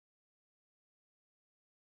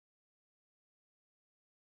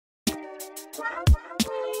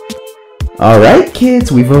Alright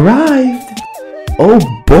kids, we've arrived! Oh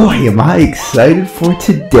boy, am I excited for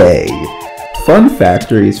today! Fun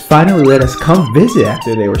Factories finally let us come visit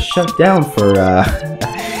after they were shut down for,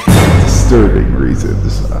 disturbing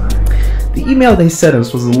reasons. The email they sent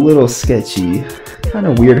us was a little sketchy.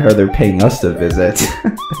 Kinda weird how they're paying us to visit.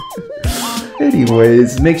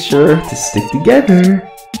 Anyways, make sure to stick together.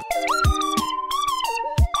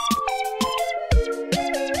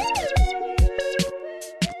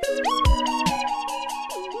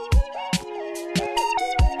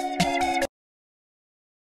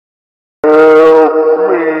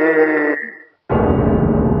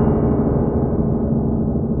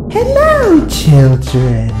 Hello,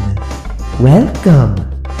 children! Welcome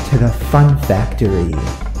to the Fun Factory.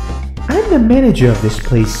 I'm the manager of this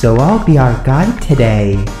place, so I'll be our guide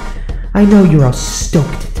today. I know you're all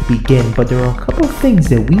stoked to begin, but there are a couple things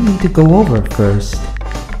that we need to go over first.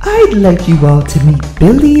 I'd like you all to meet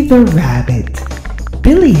Billy the Rabbit.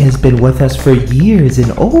 Billy has been with us for years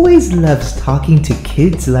and always loves talking to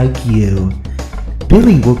kids like you.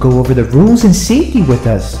 Billy will go over the rules and safety with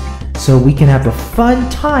us, so we can have a fun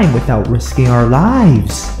time without risking our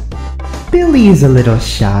lives. Billy is a little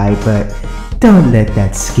shy, but don't let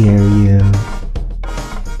that scare you.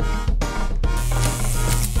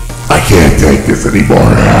 I can't take this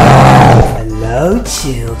anymore. Hello,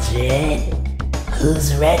 children.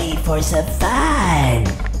 Who's ready for some fun?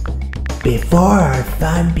 Before our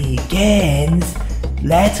fun begins,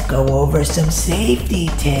 let's go over some safety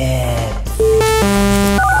tips.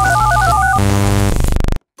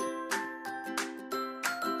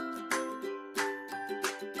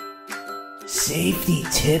 Safety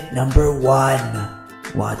tip number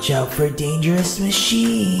 1. Watch out for dangerous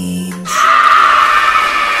machines.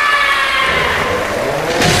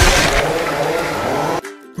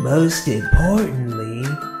 Most importantly,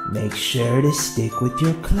 make sure to stick with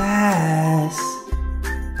your class.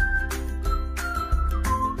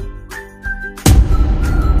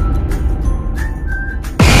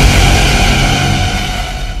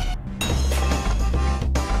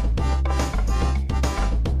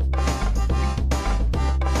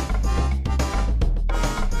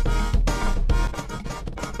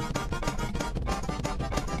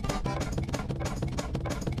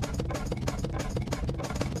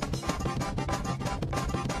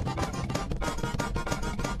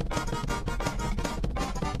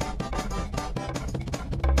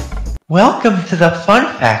 Welcome to the Fun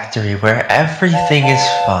Factory, where everything is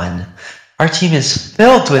fun. Our team is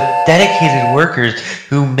filled with dedicated workers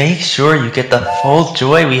who make sure you get the full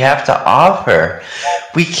joy we have to offer.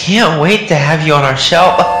 We can't wait to have you on our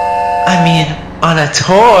show. On a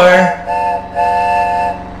tour.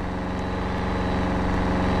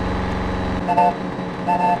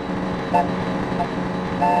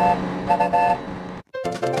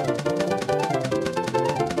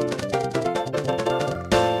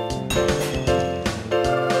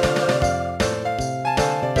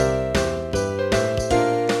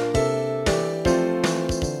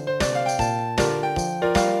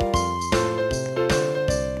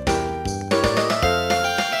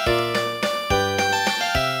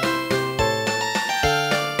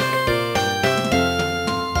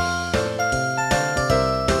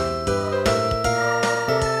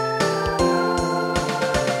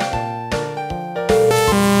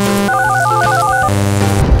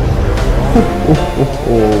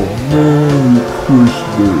 Merry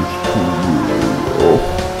Christmas to you.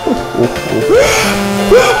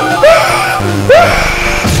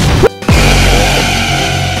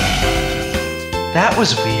 That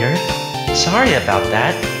was weird. Sorry about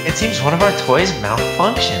that. It seems one of our toys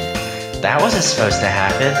malfunctioned. That wasn't supposed to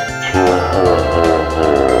happen.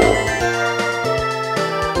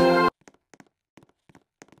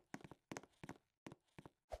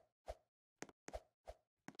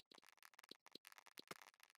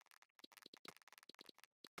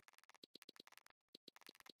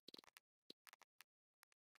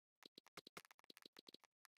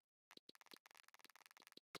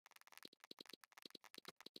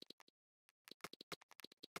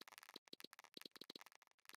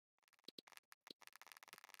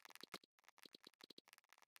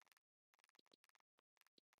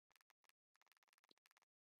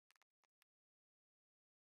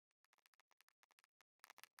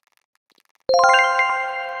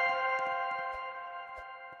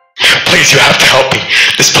 Please, you have to help me.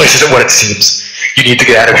 This place isn't what it seems. You need to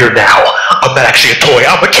get out of here now. I'm not actually a toy.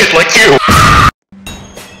 I'm a kid like you.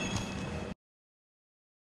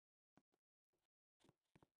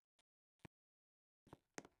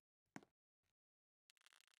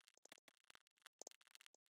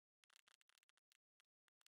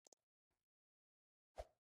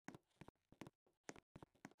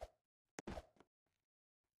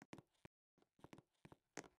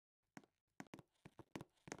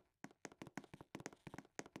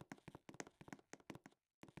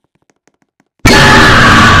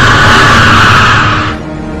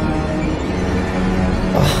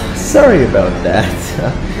 sorry about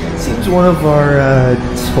that. Seems one of our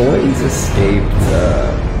toys escaped.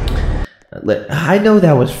 I know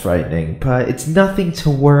that was frightening, but it's nothing to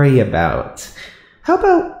worry about. How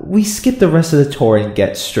about we skip the rest of the tour and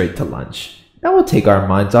get straight to lunch? That will take our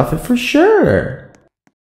minds off it for sure.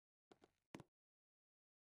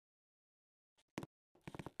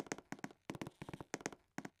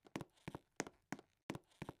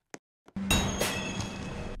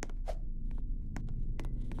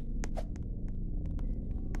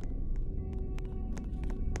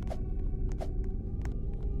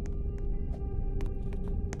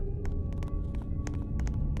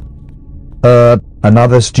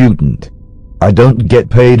 Another student. I don't get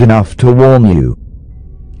paid enough to warn you.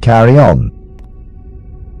 Carry on.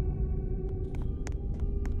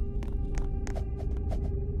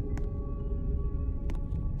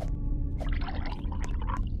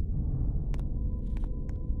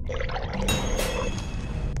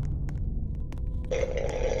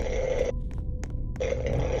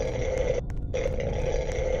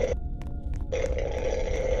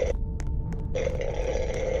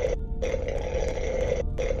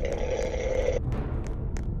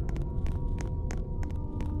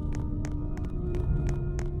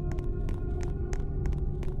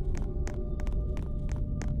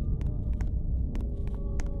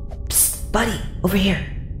 Buddy, over here.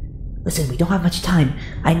 Listen, we don't have much time.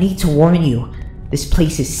 I need to warn you. This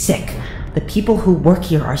place is sick. The people who work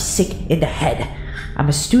here are sick in the head. I'm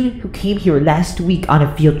a student who came here last week on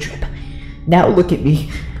a field trip. Now look at me.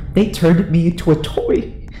 They turned me into a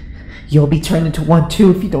toy. You'll be turned into one too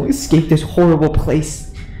if you don't escape this horrible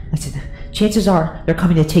place. Listen, chances are they're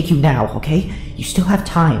coming to take you now, okay? You still have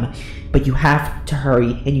time, but you have to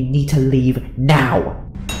hurry and you need to leave now.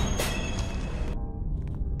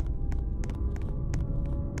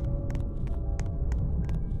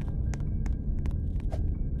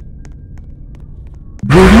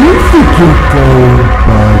 Where do you think you're going,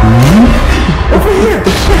 buddy? Over here!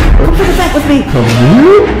 Come to the back with me! Come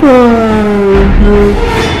here, buddy.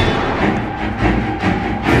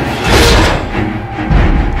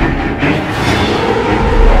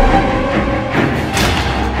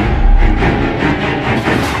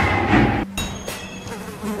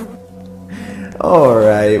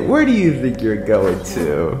 Alright, where do you think you're going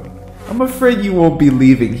to? I'm afraid you won't be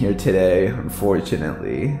leaving here today,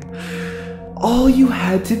 unfortunately. All you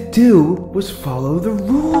had to do was follow the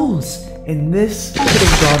rules, and this could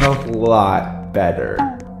have gone a lot better.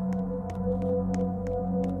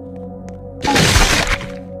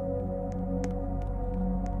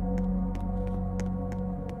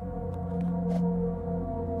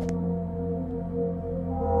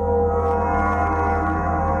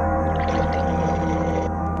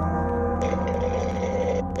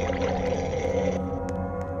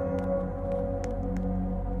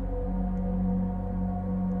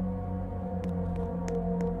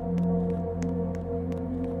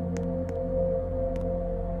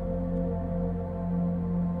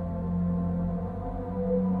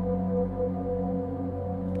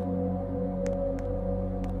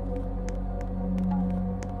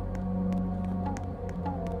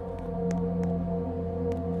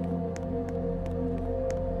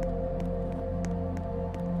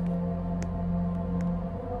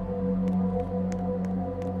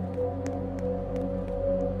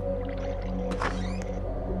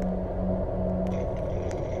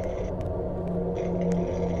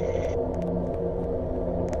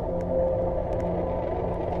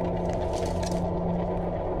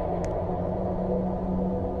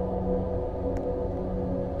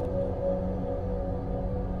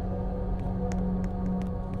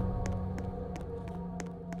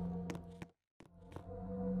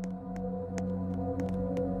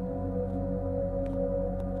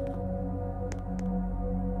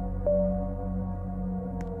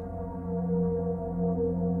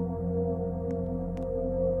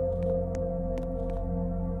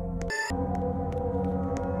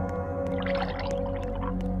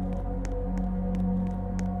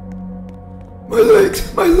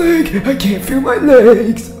 My leg, I can't feel my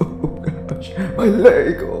legs. Oh gosh, my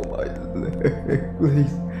leg, oh my leg,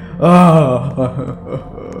 please.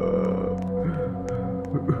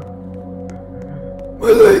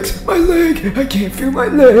 My leg, I can't feel my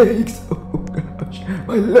legs. Oh gosh,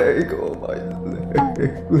 my leg, oh my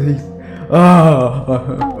leg, please.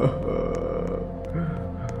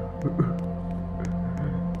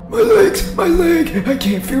 My leg, I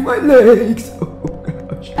can't feel my legs. Oh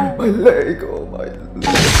gosh, my leg, oh my leg,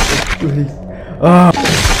 please.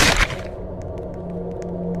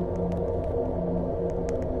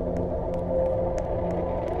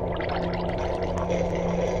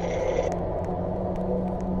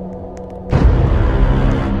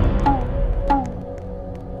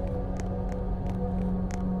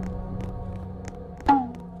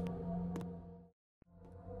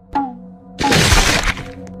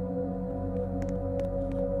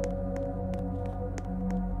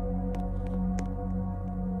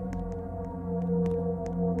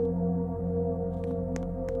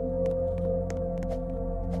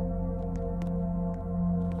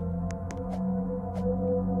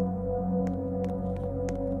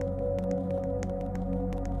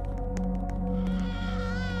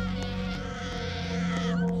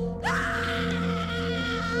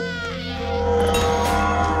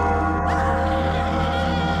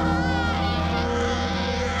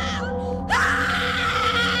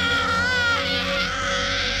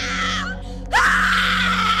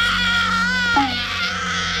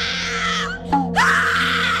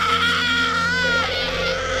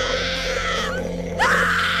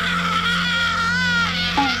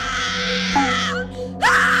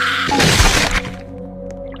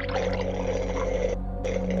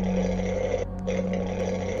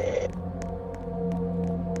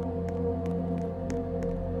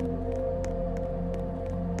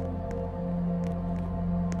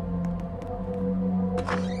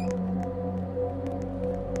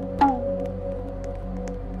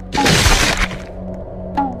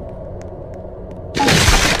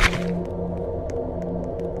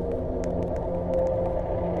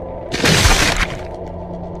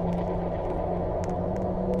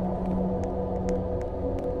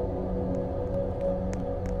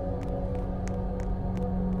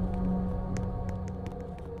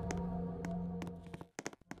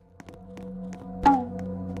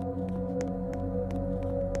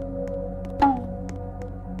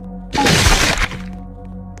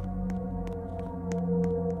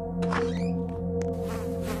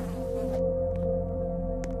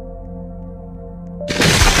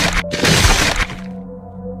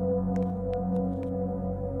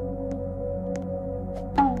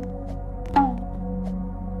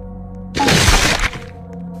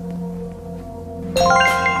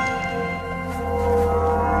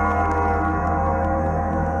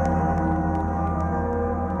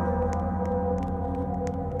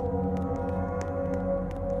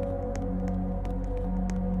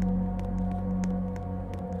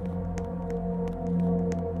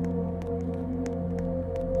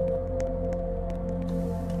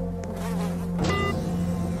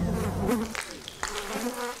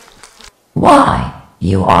 Why?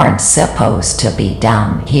 You aren't supposed to be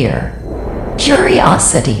down here.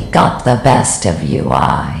 Curiosity got the best of you,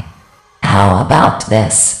 How about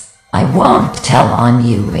this? I won't tell on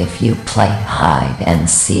you if you play hide and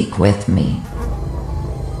seek with me.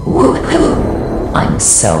 Woohoo! I'm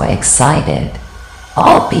so excited.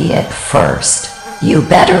 Albeit first, you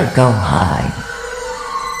better go hide.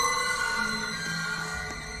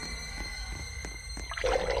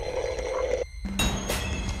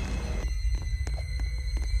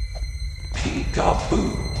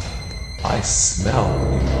 Peekaboo, I smell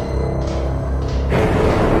you.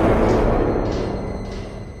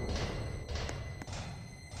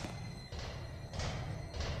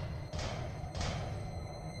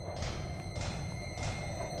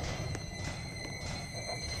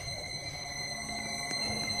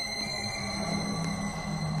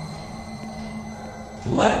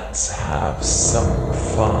 Let's have some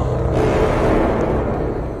fun.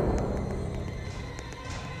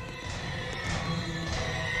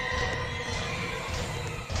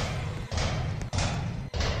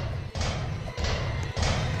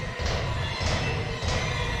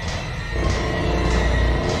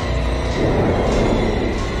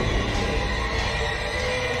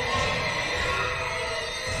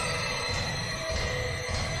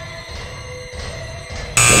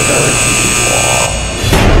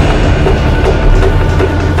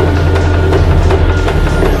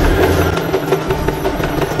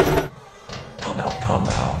 Come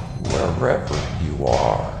out wherever you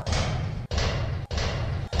are.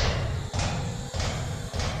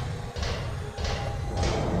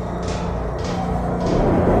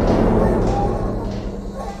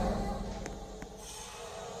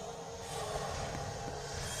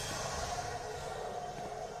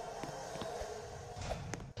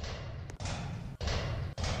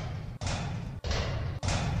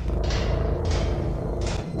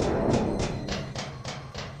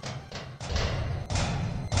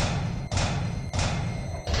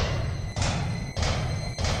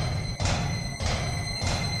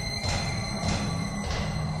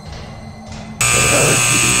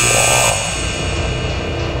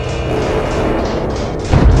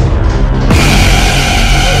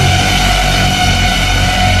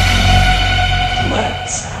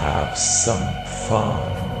 Let's have some fun.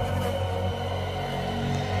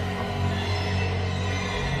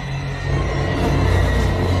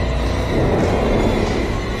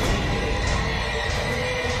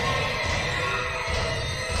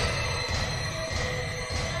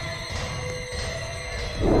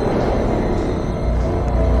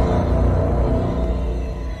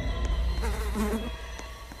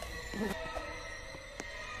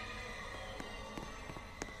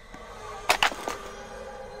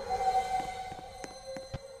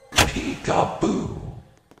 Peekaboo,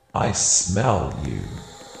 I smell you.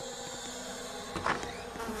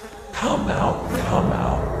 Come out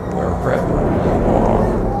wherever you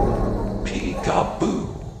are.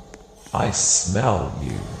 Peekaboo, I smell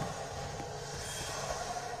you.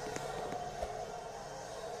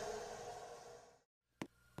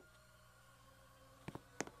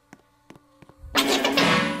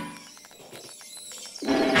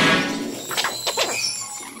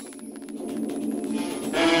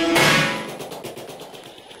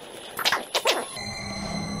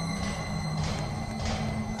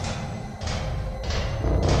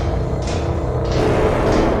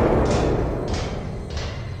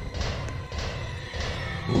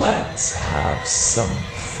 Let's have some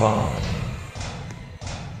fun.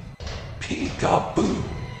 Peekaboo,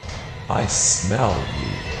 I smell you.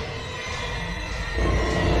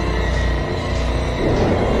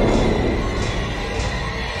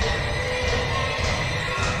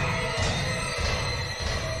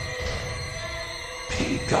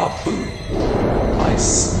 Peekaboo, I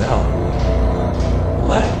smell you.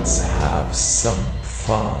 Let's have some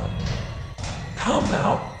fun. Come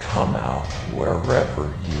out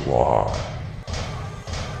wherever you are.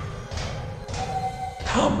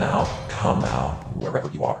 Come out wherever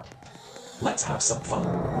you are. Let's have some fun.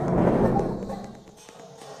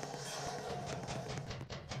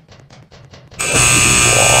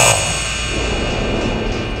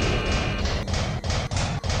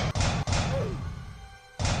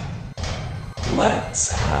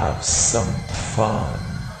 Let's have some fun.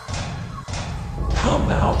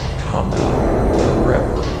 Come out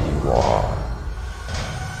wherever you are.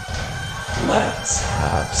 Let's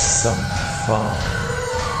have some fun.